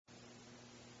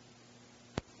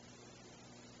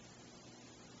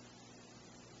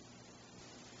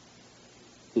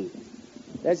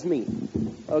That's me.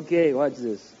 Okay, watch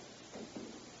this.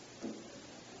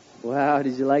 Wow,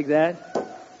 did you like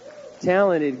that?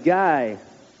 Talented guy.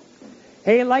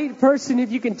 Hey, light person,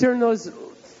 if you can turn those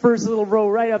first little row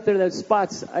right up there, those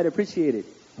spots, I'd appreciate it,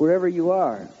 wherever you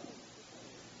are.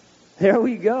 There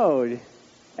we go.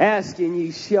 Ask and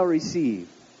ye shall receive.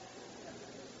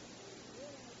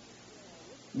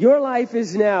 Your life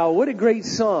is now. What a great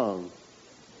song.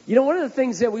 You know, one of the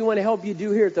things that we want to help you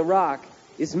do here at The Rock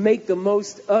is make the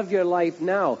most of your life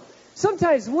now.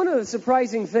 Sometimes one of the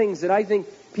surprising things that I think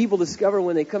people discover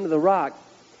when they come to The Rock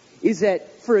is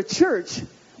that for a church,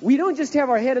 we don't just have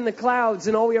our head in the clouds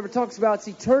and all we ever talk about is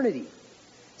eternity.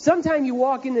 Sometimes you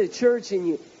walk into the church and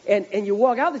you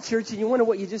walk out of the church and you wonder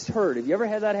what you just heard. Have you ever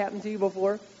had that happen to you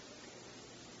before?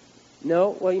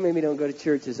 No? Well, you maybe don't go to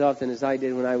church as often as I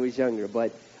did when I was younger.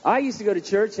 But I used to go to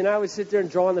church, and I would sit there and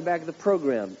draw on the back of the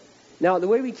program. Now, the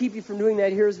way we keep you from doing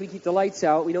that here is we keep the lights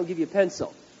out. We don't give you a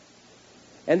pencil.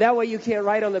 And that way you can't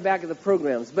write on the back of the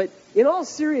programs. But in all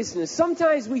seriousness,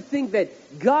 sometimes we think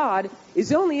that God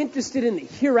is only interested in the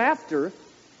hereafter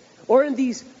or in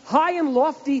these high and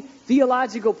lofty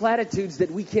theological platitudes that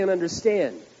we can't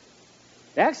understand.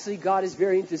 Actually, God is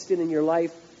very interested in your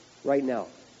life right now.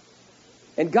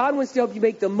 And God wants to help you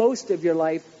make the most of your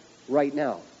life right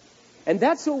now. And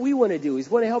that's what we want to do, is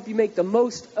want to help you make the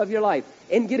most of your life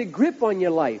and get a grip on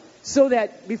your life so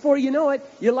that before you know it,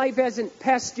 your life hasn't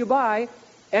passed you by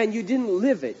and you didn't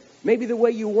live it. Maybe the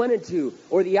way you wanted to,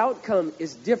 or the outcome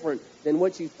is different than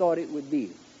what you thought it would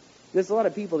be. There's a lot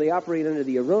of people, they operate under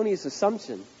the erroneous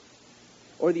assumption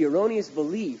or the erroneous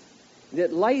belief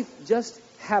that life just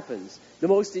happens. The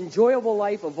most enjoyable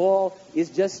life of all is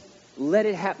just let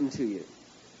it happen to you.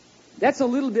 That's a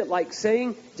little bit like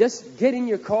saying, just get in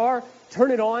your car, turn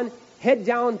it on, head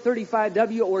down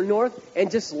 35W or north,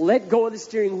 and just let go of the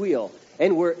steering wheel.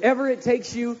 And wherever it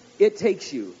takes you, it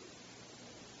takes you.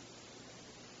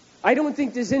 I don't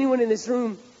think there's anyone in this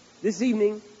room this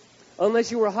evening,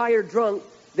 unless you were high or drunk,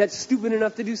 that's stupid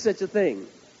enough to do such a thing.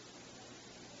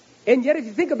 And yet, if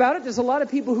you think about it, there's a lot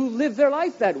of people who live their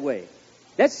life that way.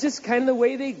 That's just kind of the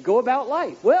way they go about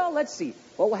life. Well, let's see.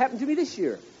 What will happen to me this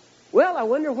year? Well, I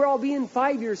wonder where I'll be in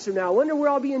 5 years from now. I wonder where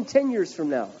I'll be in 10 years from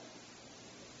now.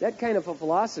 That kind of a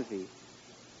philosophy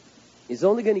is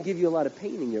only going to give you a lot of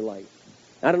pain in your life.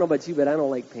 I don't know about you, but I don't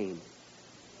like pain.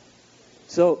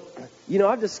 So,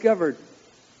 I've discovered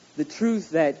the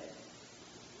truth that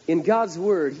in God's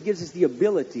Word, He gives us the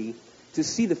ability to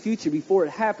see the future before it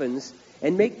happens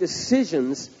and make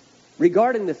decisions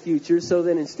regarding the future so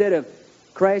that instead of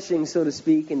crashing, so to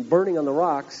speak, and burning on the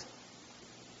rocks,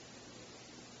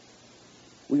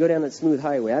 we go down that smooth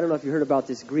highway. I don't know if you heard about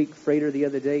this Greek freighter the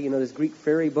other day. This Greek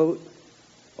ferry boat.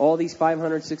 All these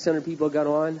 500, 600 people got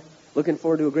on, looking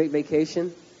forward to a great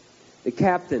vacation. The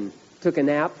captain took a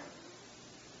nap,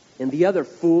 and the other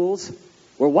fools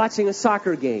were watching a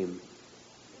soccer game.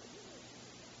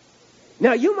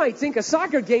 Now, you might think a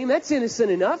soccer game, that's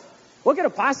innocent enough. What could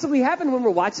have possibly happened when we're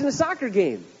watching a soccer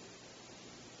game?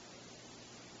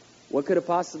 What could have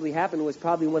possibly happened was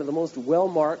probably one of the most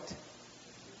well-marked,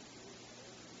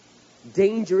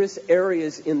 dangerous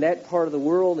areas in that part of the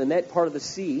world, in that part of the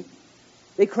sea,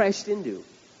 they crashed into.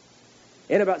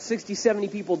 And about 60, 70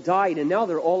 people died, and now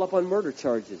they're all up on murder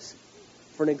charges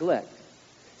for neglect.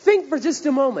 Think for just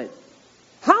a moment.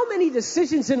 How many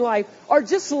decisions in life are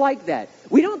just like that?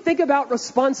 We don't think about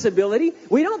responsibility.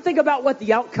 We don't think about what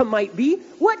the outcome might be.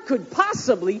 What could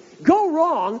possibly go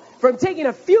wrong from taking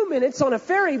a few minutes on a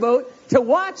ferry boat to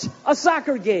watch a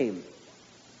soccer game?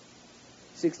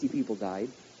 60 people died.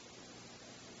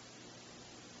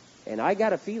 And I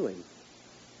got a feeling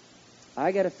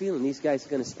these guys are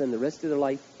going to spend the rest of their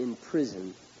life in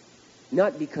prison,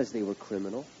 not because they were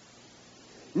criminal,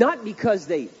 not because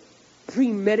they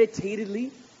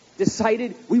premeditatedly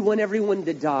decided we want everyone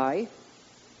to die.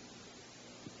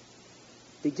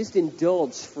 They just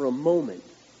indulged for a moment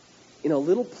in a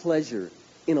little pleasure,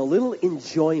 in a little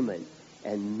enjoyment,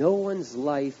 and no one's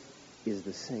life is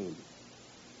the same.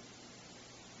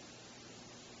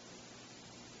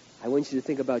 I want you to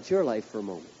think about your life for a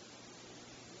moment.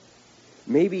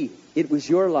 Maybe it was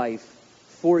your life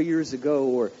 4 years ago,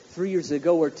 or 3 years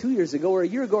ago, or 2 years ago, or a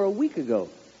year ago, or a week ago,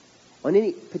 on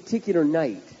any particular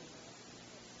night.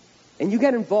 And you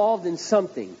got involved in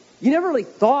something. You never really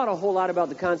thought a whole lot about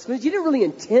the consequences. You didn't really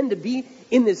intend to be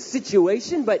in this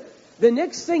situation, but the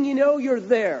next thing you know, you're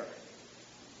there.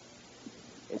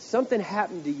 And something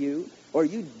happened to you, or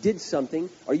you did something,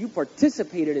 or you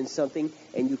participated in something,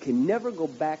 and you can never go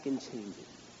back and change it.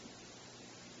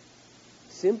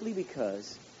 Simply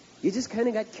because you just kind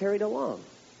of got carried along.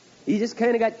 You just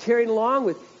kind of got carried along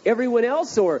with everyone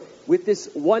else or with this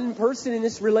one person in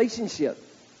this relationship.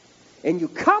 And you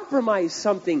compromise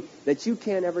something that you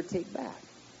can't ever take back.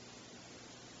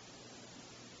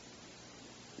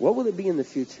 What will it be in the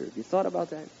future? Have you thought about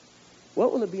that?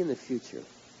 What will it be in the future?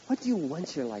 What do you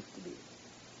want your life to be?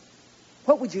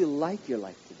 What would you like your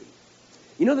life to be?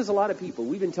 You know, there's a lot of people.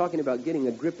 We've been talking about getting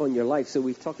a grip on your life. So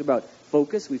we've talked about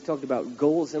focus. We've talked about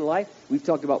goals in life. We've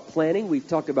talked about planning. We've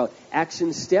talked about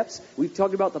action steps. We've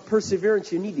talked about the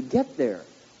perseverance you need to get there.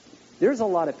 There's a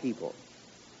lot of people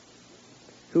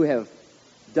who have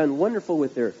done wonderful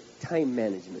with their time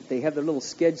management. They have their little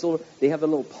schedule. They have their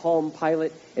little Palm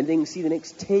Pilot, and they can see the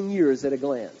next 10 years at a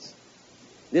glance.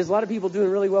 There's a lot of people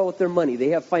doing really well with their money. They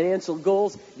have financial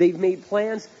goals. They've made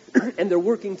plans, and they're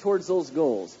working towards those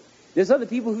goals. There's other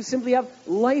people who simply have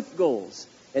life goals,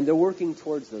 and they're working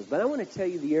towards those. But I want to tell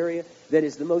you the area that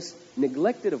is the most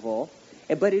neglected of all,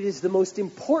 but it is the most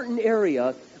important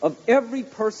area of every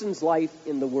person's life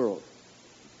in the world.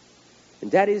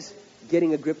 And that is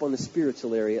getting a grip on the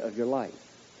spiritual area of your life.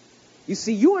 You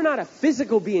see, you are not a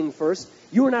physical being first.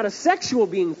 You are not a sexual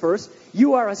being first.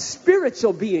 You are a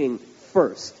spiritual being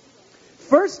first.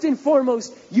 First and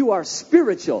foremost, you are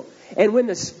spiritual. And when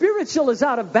the spiritual is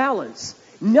out of balance,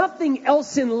 nothing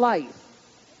else in life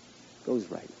goes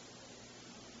right.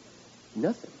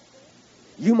 Nothing.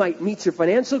 You might meet your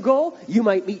financial goal. You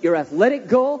might meet your athletic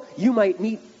goal. You might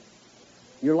meet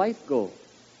your life goal.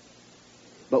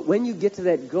 But when you get to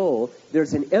that goal,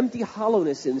 there's an empty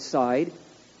hollowness inside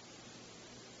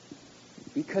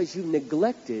because you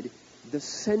neglected the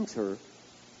center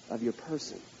of your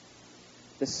person,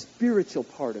 the spiritual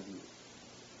part of you.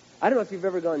 I don't know if you've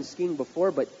ever gone skiing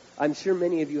before, but I'm sure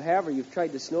many of you have, or you've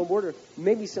tried to snowboard, or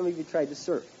maybe some of you tried to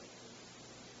surf.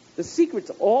 The secret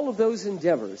to all of those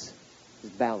endeavors is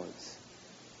balance.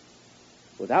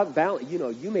 Without balance,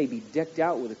 you may be decked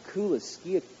out with the coolest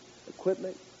ski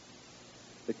equipment,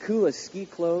 the coolest ski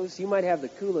clothes. You might have the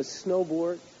coolest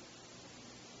snowboard.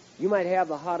 You might have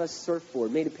the hottest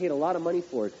surfboard. May have paid a lot of money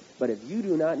for it. But if you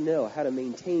do not know how to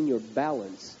maintain your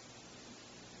balance,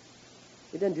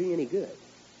 it doesn't do you any good.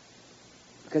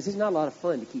 Because it's not a lot of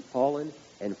fun to keep falling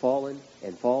and falling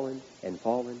and falling and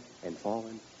falling and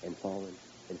falling and falling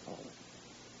and falling.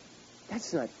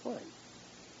 That's not fun.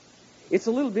 It's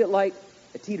a little bit like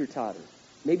a teeter-totter.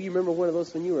 Maybe you remember one of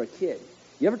those when you were a kid.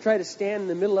 You ever try to stand in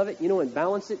the middle of it, and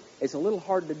balance it? It's a little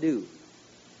hard to do.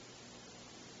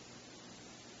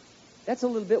 That's a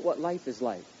little bit what life is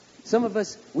like. Some of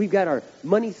us, we've got our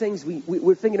money things.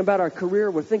 We're thinking about our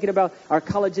career. We're thinking about our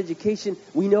college education.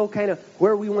 We know kind of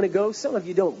where we want to go. Some of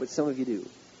you don't, but some of you do.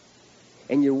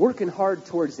 And you're working hard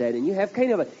towards that. And you have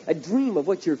kind of a dream of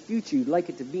what your future you'd like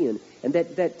it to be in. And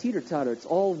that teeter-totter, it's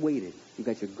all weighted. You've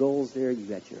got your goals there. You've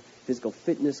got your physical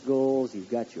fitness goals.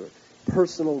 You've got your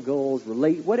personal goals,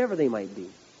 whatever they might be.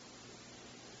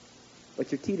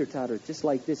 But your teeter-totter is just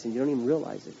like this, and you don't even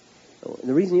realize it. And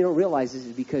the reason you don't realize this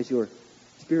is because you're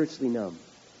spiritually numb.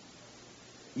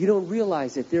 You don't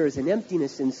realize that there is an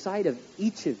emptiness inside of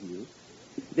each of you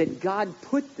that God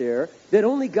put there that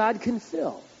only God can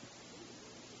fill.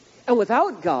 And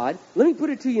without God, let me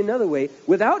put it to you another way,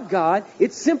 without God,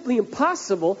 it's simply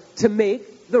impossible to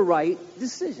make the right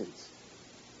decisions.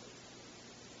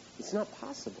 It's not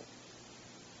possible.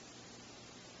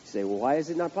 You say, well, why is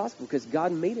it not possible? Because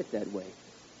God made it that way.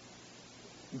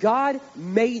 God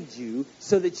made you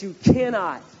so that you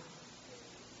cannot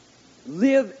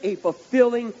live a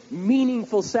fulfilling,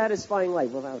 meaningful, satisfying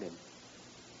life without Him.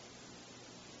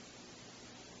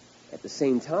 At the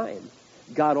same time,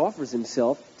 God offers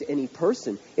Himself to any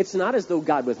person. It's not as though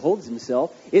God withholds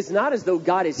Himself. It's not as though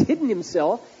God has hidden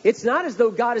Himself. It's not as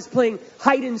though God is playing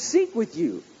hide and seek with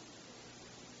you.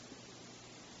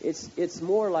 It's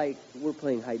more like we're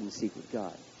playing hide and seek with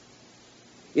God.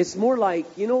 It's more like,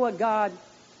 you know what, God?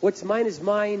 What's mine is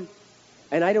mine,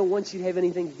 and I don't want you to have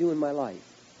anything to do in my life.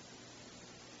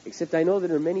 Except I know that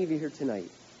there are many of you here tonight.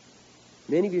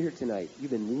 Many of you here tonight,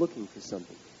 you've been looking for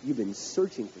something. You've been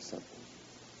searching for something.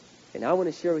 And I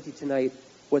want to share with you tonight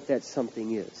what that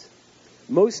something is.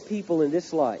 Most people in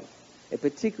this life, and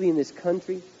particularly in this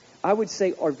country, I would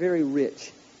say are very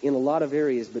rich in a lot of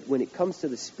areas, but when it comes to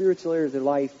the spiritual area of their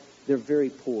life, they're very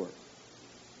poor.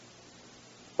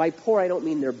 By poor, I don't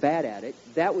mean they're bad at it.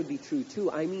 That would be true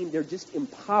too. I mean they're just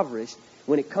impoverished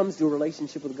when it comes to a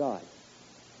relationship with God.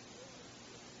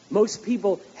 Most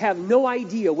people have no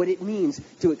idea what it means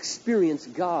to experience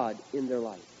God in their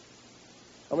life.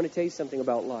 I want to tell you something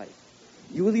about life.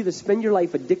 You will either spend your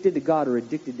life addicted to God or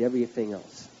addicted to everything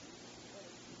else.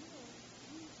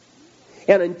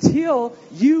 And until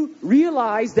you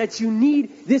realize that you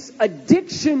need this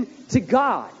addiction to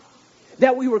God,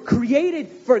 that we were created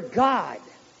for God,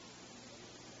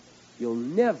 you'll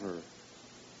never,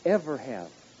 ever have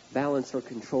balance or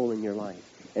control in your life.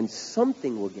 And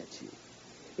something will get you.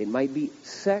 It might be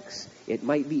sex. It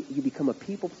might be you become a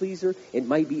people pleaser. It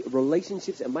might be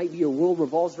relationships. It might be your world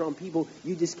revolves around people.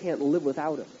 You just can't live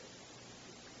without them.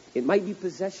 It might be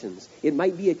possessions. It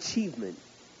might be achievement.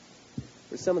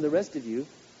 For some of the rest of you,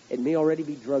 it may already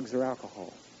be drugs or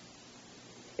alcohol.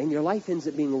 And your life ends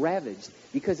up being ravaged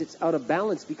because it's out of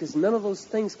balance, because none of those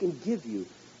things can give you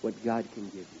what God can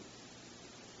give you.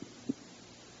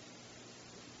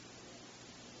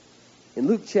 In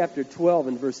Luke chapter 12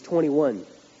 and verse 21,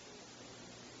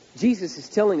 Jesus is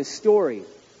telling a story.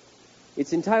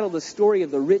 It's entitled The Story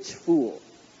of the Rich Fool.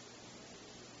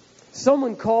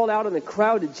 Someone called out in the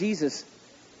crowd to Jesus,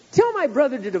 "Tell my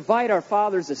brother to divide our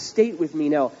father's estate with me."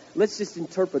 Now, let's just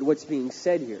interpret what's being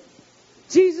said here.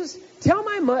 Jesus, tell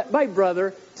my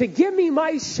brother to give me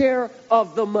my share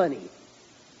of the money.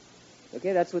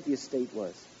 Okay, that's what the estate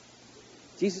was.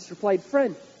 Jesus replied,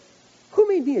 "Friend, who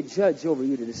made me a judge over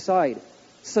you to decide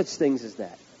such things as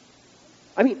that?"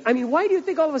 I mean, why do you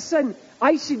think all of a sudden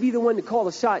I should be the one to call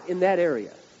the shot in that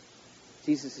area?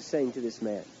 Jesus is saying to this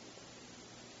man.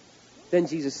 Then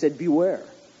Jesus said, "Beware.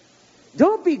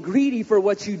 Don't be greedy for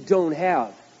what you don't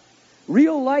have.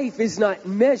 Real life is not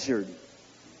measured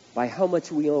by how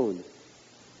much we own."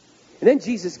 And then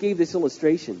Jesus gave this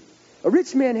illustration. A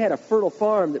rich man had a fertile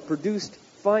farm that produced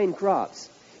fine crops.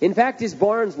 In fact, his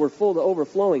barns were full to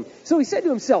overflowing. So he said to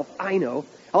himself, "I know,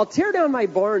 I'll tear down my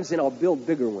barns and I'll build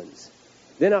bigger ones.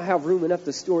 Then I'll have room enough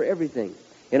to store everything.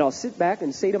 And I'll sit back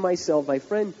and say to myself, my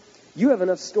friend, you have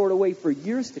enough stored away for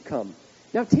years to come.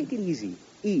 Now take it easy.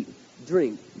 Eat,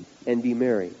 drink, and be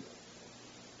merry."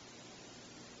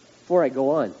 Before I go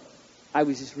on, I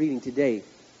was just reading today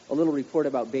a little report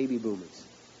about baby boomers.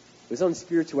 It was on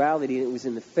spirituality, and it was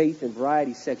in the faith and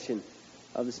variety section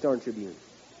of the Star Tribune.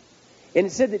 And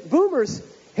it said that boomers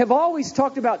have always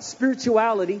talked about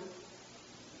spirituality.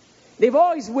 They've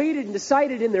always waited and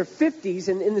decided in their 50s,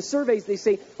 and in the surveys they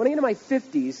say, when I get to my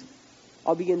 50s,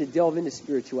 I'll begin to delve into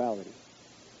spirituality.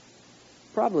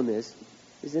 Problem is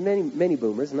that many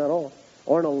boomers, not all,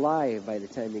 aren't alive by the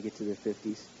time they get to their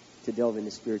 50s to delve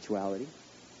into spirituality.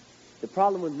 The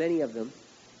problem with many of them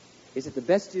is that the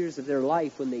best years of their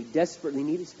life, when they desperately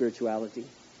needed spirituality,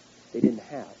 they didn't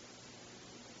have.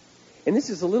 And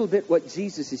this is a little bit what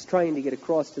Jesus is trying to get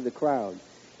across to the crowd.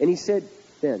 And he said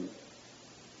then,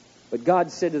 "But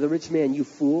God said to the rich man, 'You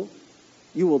fool,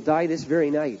 you will die this very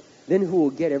night. Then who will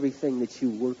get everything that you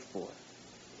worked for?'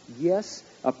 Yes,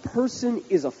 a person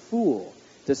is a fool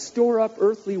to store up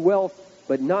earthly wealth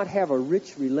but not have a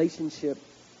rich relationship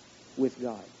with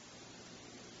God."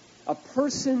 A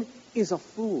person is a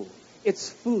fool. It's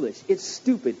foolish. It's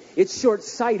stupid. It's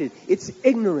short-sighted. It's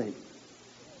ignorant.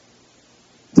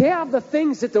 To have the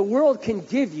things that the world can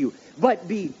give you, but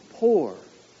be poor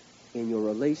in your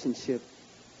relationship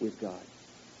with God.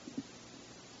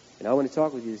 And I want to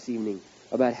talk with you this evening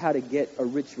about how to get a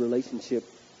rich relationship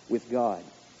with God.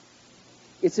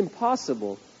 It's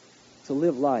impossible to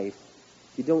live life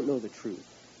if you don't know the truth.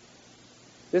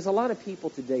 There's a lot of people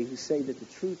today who say that the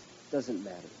truth doesn't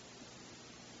matter.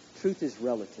 Truth is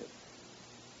relative.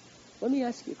 Let me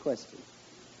ask you a question.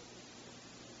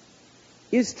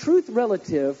 Is truth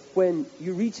relative when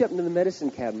you reach up into the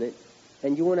medicine cabinet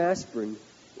and you want aspirin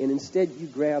and instead you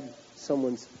grab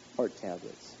someone's heart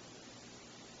tablets?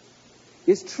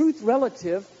 Is truth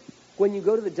relative when you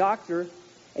go to the doctor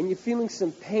and you're feeling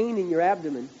some pain in your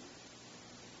abdomen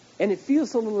and it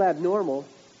feels a little abnormal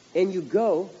and you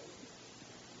go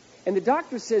and the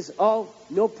doctor says, "Oh,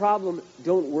 no problem,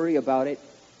 don't worry about it.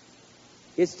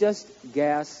 It's just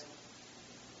gas.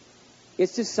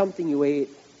 It's just something you ate."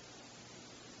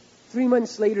 3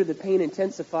 months later, the pain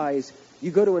intensifies.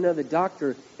 You go to another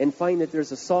doctor and find that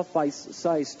there's a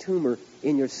soft-sized tumor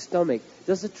in your stomach.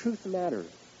 Does the truth matter?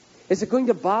 Is it going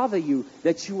to bother you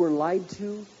that you were lied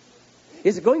to?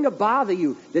 Is it going to bother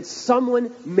you that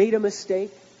someone made a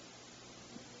mistake?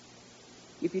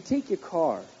 If you take your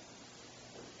car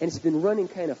and it's been running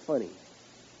kind of funny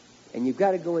and you've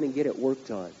got to go in and get it worked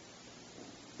on,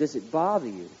 does it bother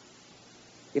you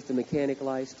if the mechanic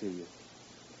lies to you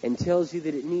and tells you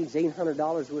that it needs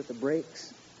 $800 worth of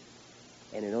brakes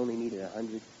and it only needed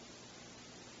 $100?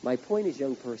 My point is,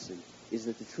 young person, is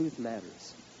that the truth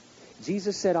matters.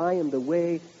 Jesus said, "I am the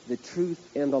way, the truth,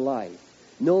 and the life.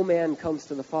 No man comes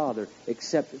to the Father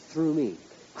except through me."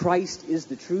 Christ is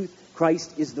the truth.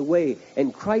 Christ is the way.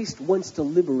 And Christ wants to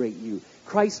liberate you.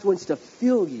 Christ wants to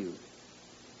fill you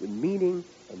with meaning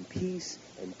and peace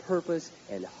and purpose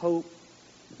and hope.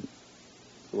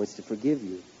 He wants to forgive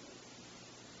you.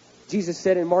 Jesus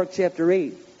said in Mark chapter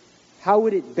 8, how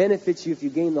would it benefit you if you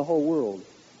gain the whole world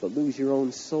but lose your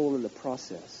own soul in the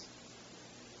process?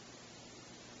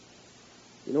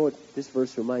 You know what this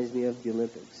verse reminds me of? The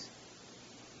Olympics.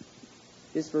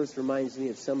 This verse reminds me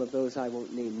of some of those, I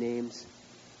won't name names,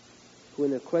 who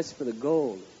in their quest for the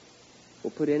gold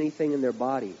will put anything in their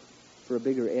body for a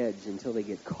bigger edge until they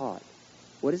get caught.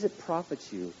 What does it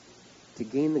profit you to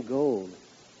gain the gold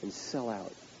and sell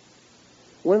out?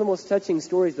 One of the most touching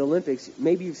stories of the Olympics,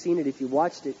 maybe you've seen it if you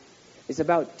watched it, is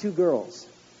about two girls,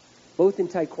 both in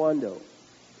Taekwondo.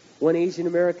 One Asian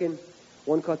American,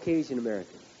 one Caucasian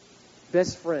American.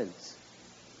 Best friends.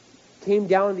 Came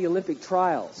down to the Olympic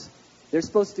trials. They're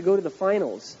supposed to go to the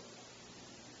finals.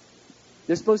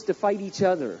 They're supposed to fight each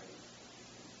other.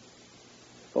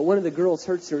 But one of the girls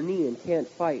hurts her knee and can't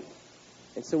fight.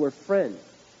 And so her friend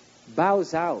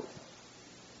bows out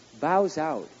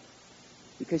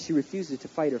because she refuses to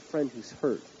fight her friend who's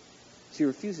hurt. She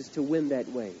refuses to win that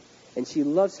way. And she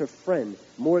loves her friend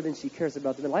more than she cares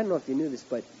about the medal. I don't know if you knew this,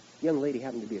 but the young lady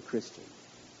happened to be a Christian.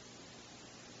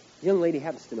 The young lady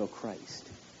happens to know Christ.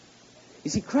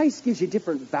 You see, Christ gives you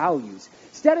different values.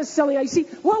 Instead of selling, you see,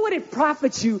 what would it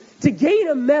profit you to gain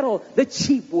a medal the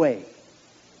cheap way?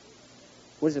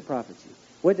 What does it profit you?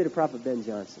 What did it profit Ben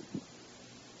Johnson?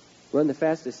 Run the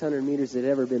fastest 100 meters that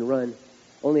had ever been run,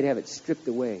 only to have it stripped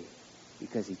away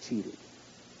because he cheated.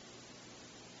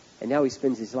 And now he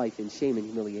spends his life in shame and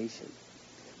humiliation.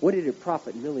 What did it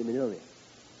profit Milli Vanilli?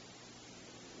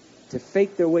 To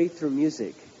fake their way through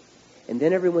music. And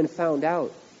then everyone found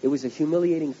out it was a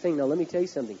humiliating thing. Now let me tell you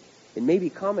something. It may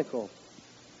be comical,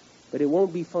 but it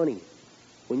won't be funny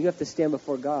when you have to stand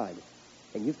before God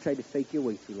and you've tried to fake your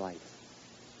way through life.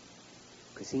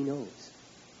 Because He knows.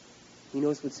 He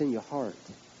knows what's in your heart.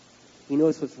 He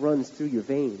knows what runs through your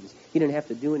veins. He didn't have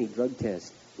to do any drug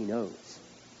test. He knows.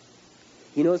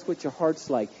 He knows what your heart's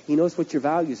like. He knows what your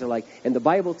values are like. And the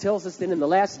Bible tells us that in the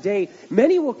last day,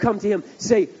 many will come to Him,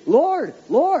 say, Lord,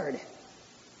 Lord,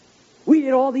 we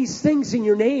did all these things in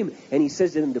your name. And He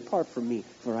says to them, depart from me,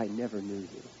 for I never knew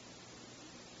you.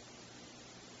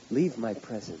 Leave my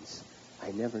presence.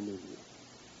 I never knew you.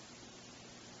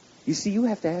 You see, you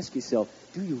have to ask yourself,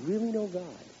 do you really know God?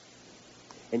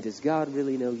 And does God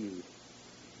really know you?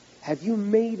 Have you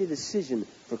made a decision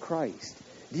for Christ?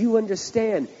 Do you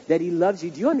understand that He loves you?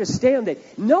 Do you understand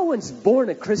that no one's born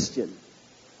a Christian?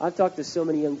 I've talked to so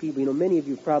many young people. You know, many of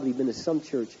you have probably been to some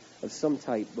church of some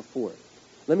type before.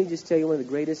 Let me just tell you one of the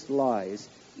greatest lies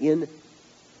in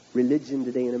religion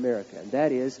today in America, and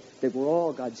that is that we're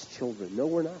all God's children. No,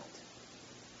 we're not.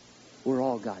 We're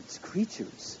all God's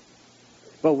creatures,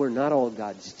 but we're not all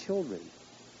God's children.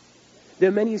 There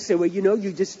are many who say, well, you know,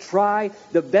 you just try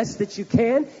the best that you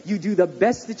can, you do the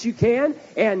best that you can,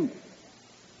 and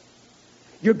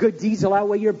your good deeds will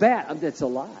outweigh your bad. That's a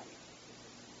lie.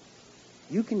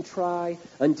 You can try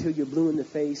until you're blue in the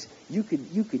face. You could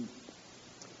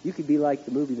be like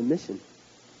the movie The Mission.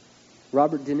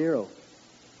 Robert De Niro,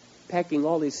 packing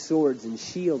all his swords and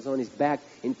shields on his back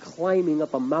and climbing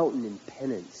up a mountain in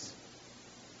penance.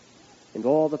 And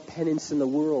all the penance in the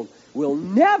world will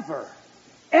never,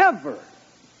 ever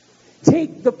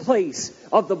take the place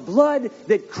of the blood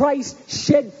that Christ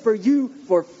shed for you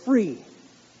for free.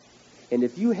 And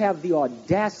if you have the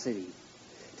audacity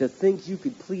to think you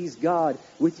could please God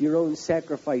with your own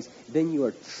sacrifice, then you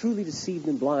are truly deceived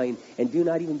and blind and do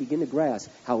not even begin to grasp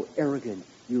how arrogant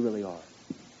you really are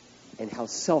and how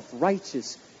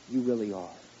self-righteous you really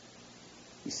are.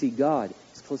 You see, God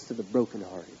is close to the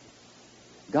brokenhearted.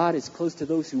 God is close to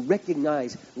those who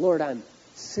recognize, Lord, I'm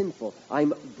sinful,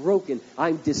 I'm broken,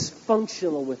 I'm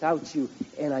dysfunctional without you,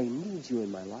 and I need you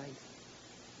in my life.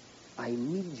 I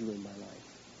need you in my life.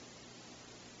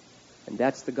 And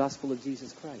that's the gospel of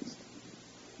Jesus Christ.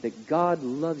 That God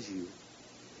loves you.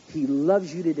 He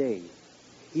loves you today.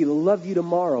 He'll love you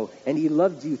tomorrow. And He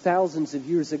loved you thousands of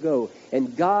years ago.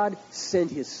 And God sent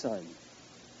His Son.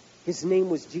 His name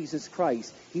was Jesus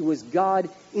Christ. He was God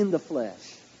in the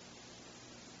flesh.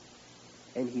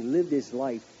 And He lived His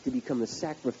life to become the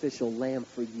sacrificial lamb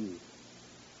for you.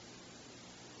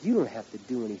 You don't have to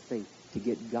do anything to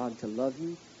get God to love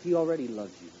you. He already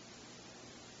loves you.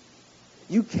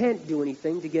 You can't do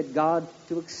anything to get God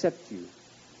to accept you.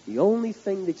 The only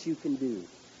thing that you can do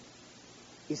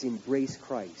is embrace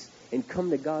Christ and come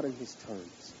to God on His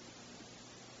terms.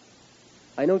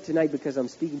 I know tonight, because I'm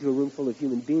speaking to a room full of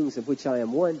human beings, of which I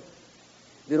am one,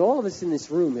 that all of us in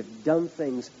this room have done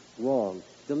things wrong,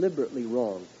 deliberately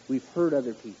wrong. We've hurt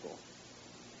other people.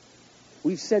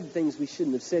 We've said things we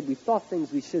shouldn't have said. We've thought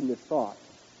things we shouldn't have thought.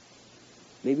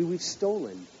 Maybe we've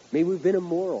stolen. Maybe we've been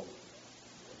immoral.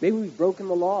 Maybe we've broken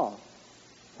the law.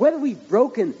 Whether we've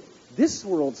broken this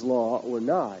world's law or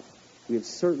not, we have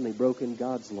certainly broken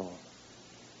God's law.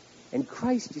 And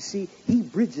Christ, you see, he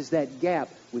bridges that gap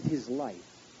with his life.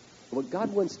 And what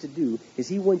God wants to do is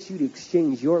he wants you to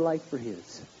exchange your life for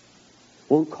his.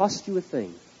 Won't cost you a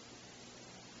thing.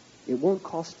 It won't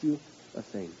cost you a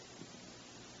thing.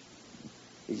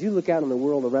 As you look out in the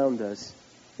world around us,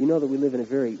 you know that we live in a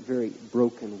very, very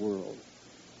broken world.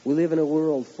 We live in a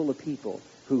world full of people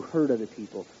who hurt other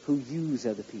people, who use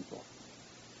other people.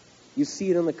 You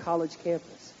see it on the college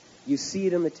campus. You see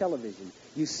it on the television.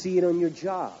 You see it on your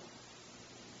job.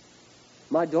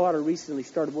 My daughter recently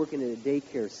started working at a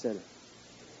daycare center.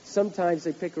 Sometimes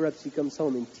they pick her up, she comes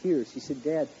home in tears. She said,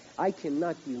 Dad, I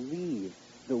cannot believe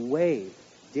the way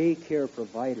daycare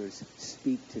providers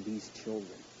speak to these children.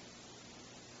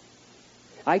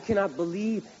 I cannot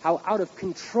believe how out of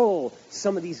control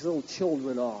some of these little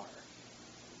children are.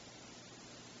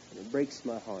 And it breaks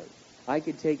my heart.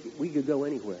 We could go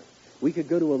anywhere. We could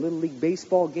go to a Little League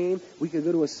baseball game. We could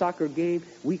go to a soccer game.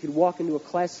 We could walk into a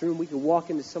classroom. We could walk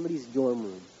into somebody's dorm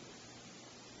room.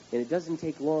 And it doesn't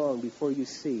take long before you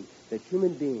see that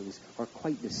human beings are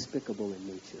quite despicable in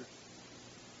nature.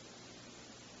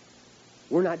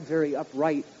 We're not very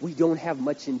upright. We don't have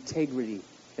much integrity.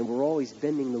 And we're always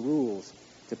bending the rules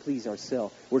to please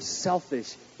ourselves. We're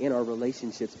selfish in our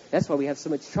relationships. That's why we have so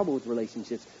much trouble with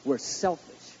relationships. We're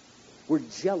selfish. We're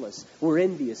jealous. We're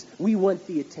envious. We want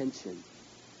the attention.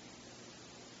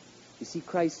 You see,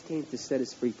 Christ came to set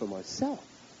us free from ourselves.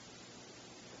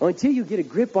 Well, until you get a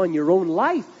grip on your own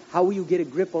life, how will you get a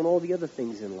grip on all the other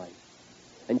things in life?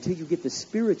 Until you get the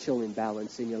spiritual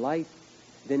imbalance in your life,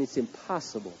 then it's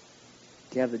impossible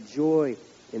to have the joy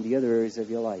in the other areas of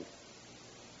your life.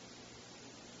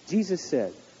 Jesus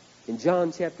said in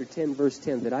John chapter 10, verse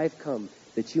 10, that I have come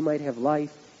that you might have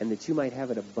life and that you might have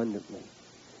it abundantly.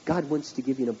 God wants to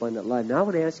give you an abundant life. Now I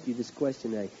want to ask you this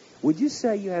question today. Would you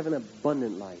say you have an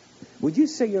abundant life? Would you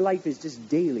say your life is just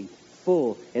daily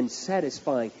full and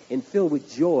satisfying and filled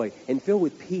with joy and filled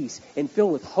with peace and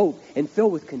filled with hope and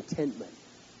filled with contentment?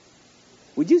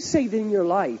 Would you say that in your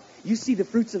life you see the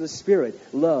fruits of the Spirit,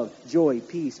 love, joy,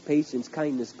 peace, patience,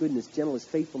 kindness, goodness, gentleness,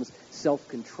 faithfulness,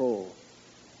 self-control?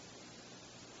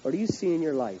 Or do you see in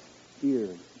your life fear,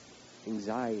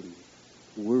 anxiety,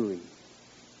 worry,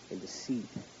 and deceit,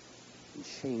 and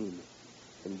shame,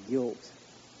 and guilt?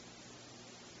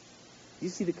 Do you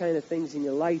see the kind of things in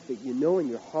your life that you know in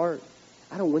your heart,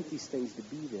 I don't want these things to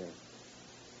be there?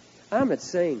 I'm not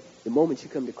saying the moment you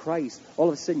come to Christ, all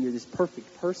of a sudden you're this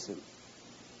perfect person.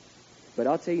 But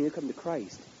I'll tell you, when you come to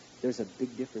Christ, there's a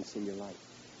big difference in your life.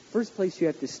 First place you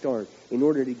have to start in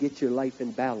order to get your life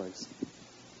in balance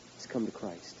is come to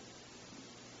Christ.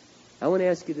 I want to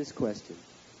ask you this question.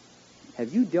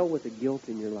 Have you dealt with the guilt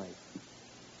in your life?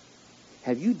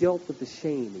 Have you dealt with the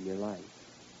shame in your life?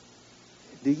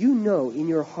 Do you know in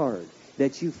your heart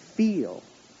that you feel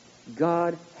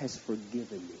God has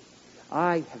forgiven me?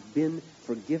 I have been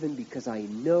forgiven because I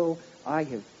know I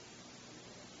have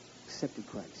accepted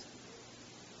Christ.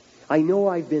 I know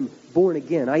I've been born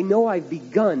again. I know I've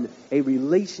begun a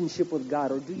relationship with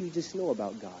God. Or do you just know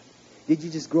about God? Did you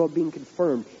just grow up being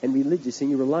confirmed and religious and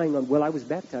you're relying on, well, I was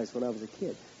baptized when I was a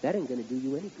kid? That ain't going to do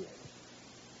you any good.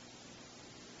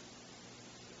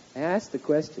 I ask the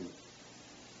question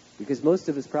because most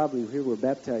of us probably here were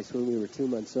baptized when we were 2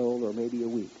 months old or maybe a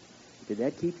week. Did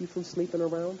that keep you from sleeping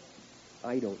around?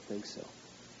 I don't think so.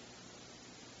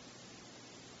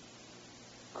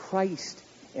 Christ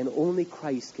and only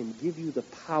Christ can give you the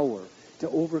power to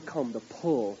overcome the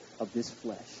pull of this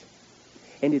flesh.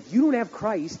 And if you don't have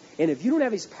Christ, and if you don't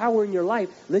have his power in your life,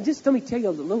 then just let me tell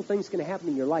you the little thing's going to happen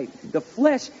in your life. The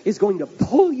flesh is going to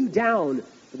pull you down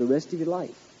for the rest of your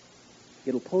life.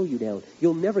 It'll pull you down.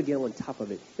 You'll never get on top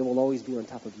of it. It will always be on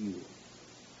top of you.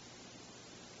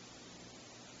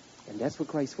 And that's what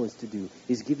Christ wants to do,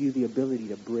 is give you the ability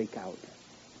to break out.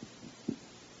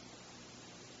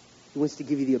 He wants to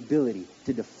give you the ability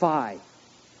to defy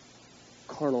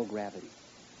carnal gravity.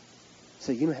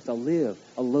 So you don't have to live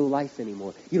a low life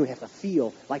anymore. You don't have to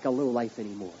feel like a low life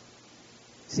anymore.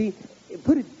 See,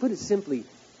 put it simply,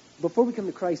 before we come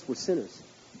to Christ, we're sinners.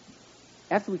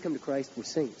 After we come to Christ, we're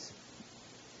saints.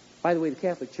 By the way, the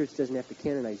Catholic Church doesn't have to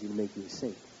canonize you to make you a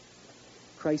saint.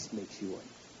 Christ makes you one.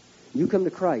 You come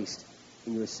to Christ,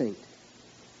 and you're a saint.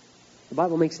 The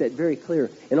Bible makes that very clear.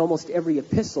 In almost every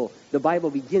epistle, the Bible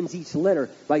begins each letter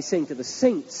by saying to the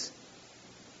saints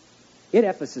in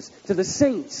Ephesus, to the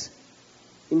saints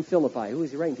in Philippi. Who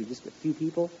is he writing to? Just a few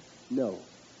people? No.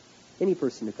 Any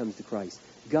person who comes to Christ.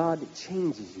 God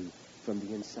changes you from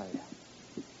the inside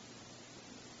out.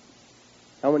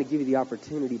 I want to give you the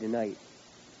opportunity tonight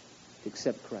to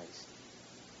accept Christ.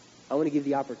 I want to give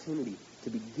the opportunity to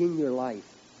begin your life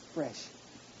fresh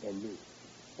and new.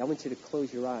 I want you to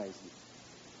close your eyes.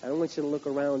 I don't want you to look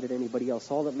around at anybody else.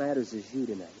 All that matters is you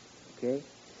tonight, okay?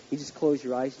 You just close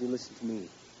your eyes and you listen to me.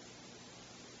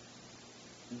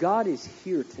 God is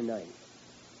here tonight.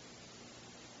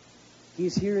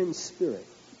 He's here in spirit.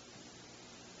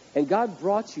 And God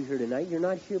brought you here tonight. You're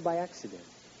not here by accident.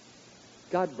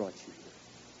 God brought you here.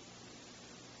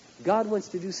 God wants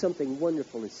to do something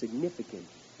wonderful and significant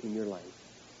in your life.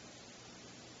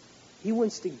 He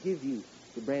wants to give you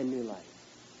the brand new life.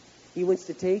 He wants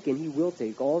to take, and He will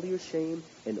take, all of your shame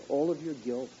and all of your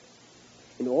guilt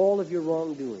and all of your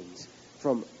wrongdoings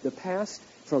from the past,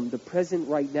 from the present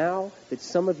right now that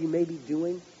some of you may be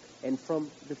doing, and from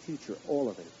the future, all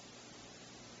of it.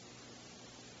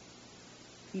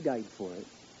 He died for it,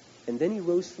 and then He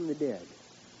rose from the dead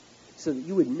so that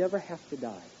you would never have to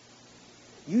die.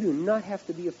 You do not have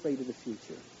to be afraid of the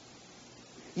future.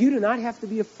 You do not have to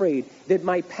be afraid that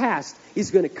my past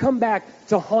is going to come back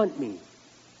to haunt me.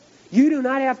 You do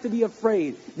not have to be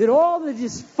afraid that all the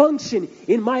dysfunction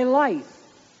in my life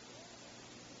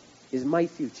is my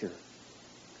future.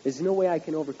 There's no way I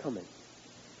can overcome it.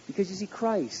 Because you see,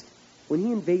 Christ, when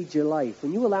He invades your life,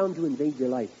 when you allow Him to invade your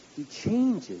life, He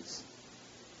changes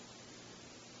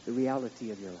the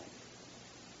reality of your life.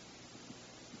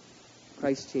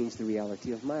 Christ changed the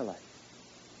reality of my life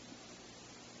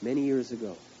many years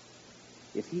ago.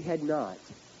 If He had not,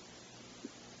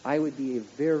 I would be a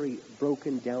very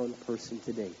broken down person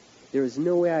today. There is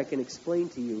no way I can explain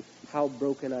to you how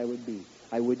broken I would be.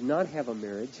 I would not have a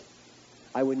marriage.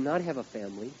 I would not have a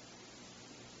family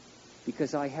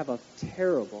because I have a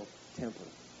terrible temper.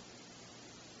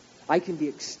 I can be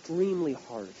extremely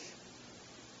harsh.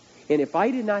 And if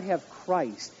I did not have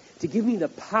Christ to give me the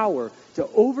power to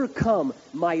overcome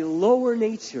my lower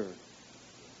nature,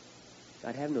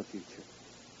 I'd have no future.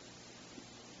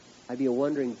 I'd be a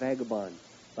wandering vagabond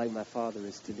like my father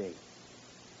is today.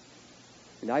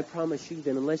 And I promise you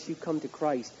that unless you come to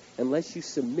Christ, unless you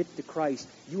submit to Christ,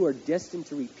 you are destined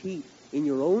to repeat in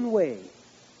your own way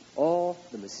all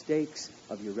the mistakes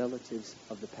of your relatives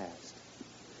of the past.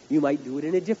 You might do it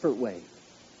in a different way.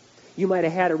 You might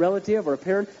have had a relative or a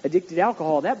parent addicted to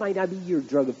alcohol. That might not be your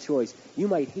drug of choice. You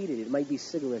might hate it. It might be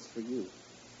cigarettes for you.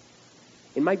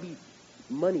 It might be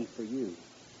money for you.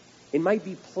 It might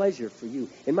be pleasure for you.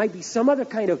 It might be some other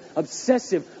kind of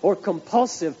obsessive or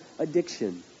compulsive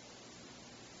addiction.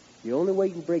 The only way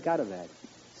you can break out of that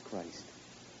is Christ.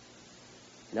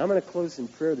 And I'm going to close in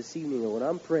prayer this evening, and when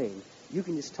I'm praying, you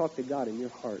can just talk to God in your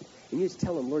heart. And you just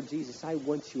tell Him, Lord Jesus, I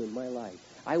want you in my life.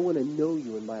 I want to know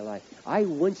you in my life. I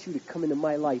want you to come into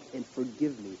my life and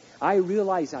forgive me. I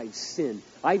realize I've sinned.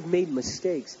 I've made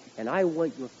mistakes, and I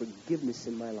want your forgiveness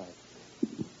in my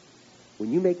life.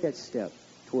 When you make that step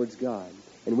towards God,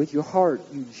 and with your heart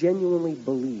you genuinely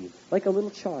believe, like a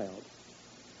little child.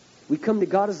 We come to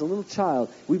God as a little child.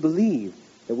 We believe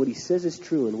that what He says is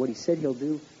true, and what He said He'll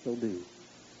do, He'll do.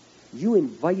 You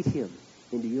invite Him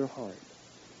into your heart.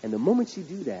 And the moment you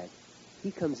do that,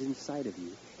 He comes inside of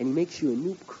you, and He makes you a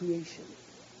new creation.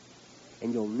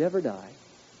 And you'll never die.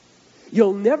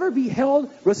 You'll never be held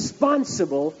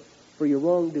responsible for your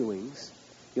wrongdoings.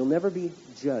 You'll never be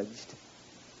judged.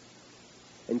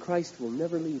 And Christ will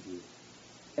never leave you,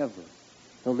 ever.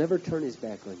 He'll never turn His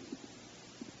back on you.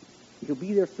 He'll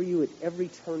be there for you at every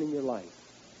turn in your life.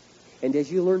 And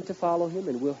as you learn to follow Him,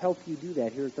 and we'll help you do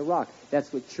that here at The Rock.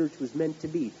 That's what church was meant to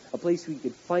be. A place where you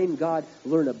could find God,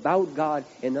 learn about God,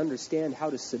 and understand how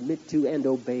to submit to and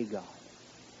obey God.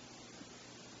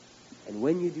 And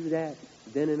when you do that,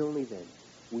 then and only then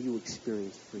will you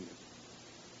experience freedom.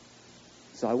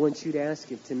 So I want you to ask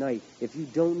Him tonight, if you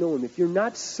don't know Him, if you're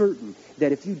not certain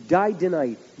that if you died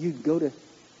tonight, you'd go to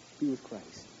be with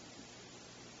Christ,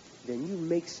 then you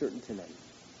make certain tonight.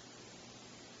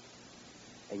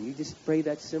 And you just pray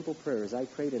that simple prayer as I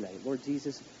pray tonight. Lord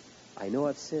Jesus, I know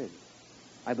I've sinned.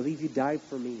 I believe you died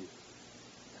for me.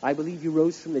 I believe you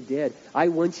rose from the dead. I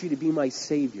want you to be my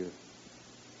Savior.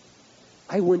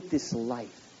 I want this life.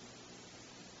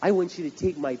 I want you to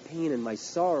take my pain and my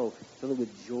sorrow, fill it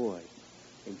with joy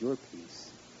and your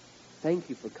peace. Thank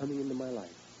you for coming into my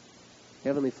life.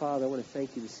 Heavenly Father, I want to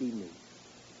thank you this evening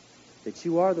that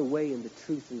you are the way and the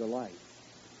truth and the life.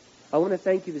 I want to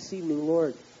thank you this evening,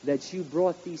 Lord, that you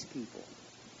brought these people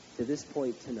to this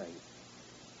point tonight.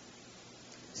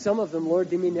 Some of them, Lord,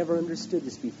 they may never understood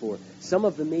this before. Some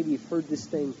of them maybe have heard this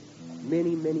thing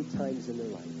many, many times in their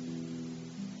life.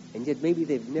 And yet maybe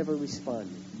they've never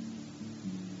responded.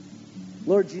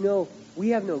 Lord, you know, we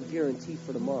have no guarantee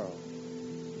for tomorrow.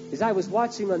 As I was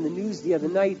watching on the news the other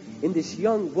night, and this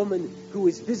young woman who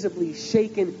was visibly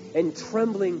shaken and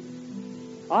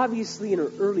trembling, obviously in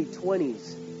her early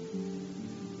 20s,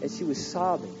 as she was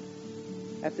sobbing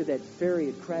after that ferry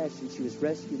had crashed and she was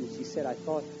rescued, and she said, I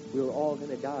thought we were all going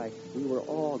to die. We were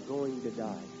all going to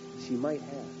die. She might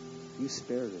have. You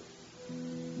spared her.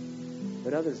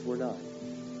 But others were not.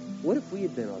 What if we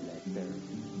had been on that ferry?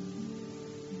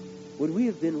 Would we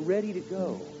have been ready to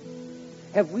go?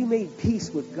 Have we made peace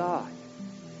with God?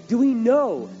 Do we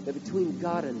know that between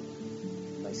God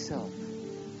and myself,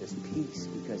 there's peace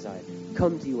because I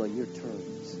come to you on your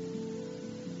terms?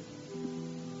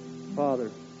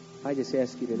 Father, I just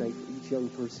ask you tonight for each young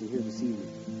person here this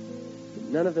evening, that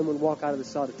none of them would walk out of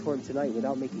this auditorium tonight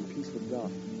without making peace with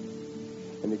God.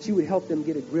 And that you would help them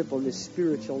get a grip on this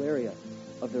spiritual area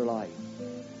of their life.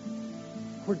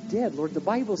 We're dead, Lord. The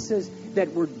Bible says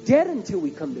that we're dead until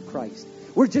we come to Christ.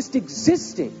 We're just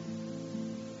existing.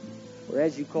 Or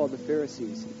as you called the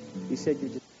Pharisees, you said you're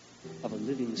just of a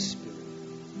living spirit.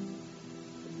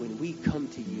 When we come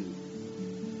to you,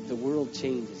 the world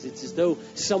changes. It's as though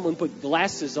someone put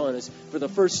glasses on us for the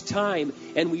first time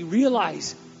and we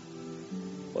realize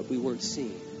what we weren't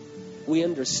seeing. We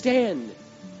understand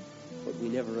what we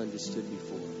never understood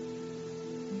before.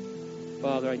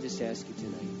 Father, I just ask you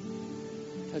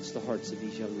tonight, touch the hearts of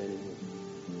these young men and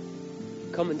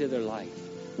women. Come into their life.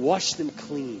 Wash them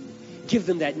clean. Give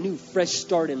them that new, fresh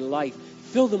start in life.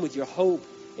 Fill them with your hope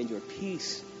and your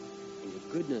peace and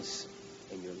your goodness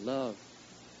and your love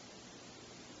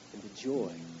and the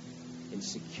joy and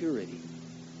security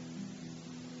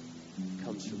that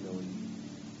comes from knowing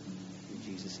you. In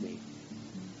Jesus' name.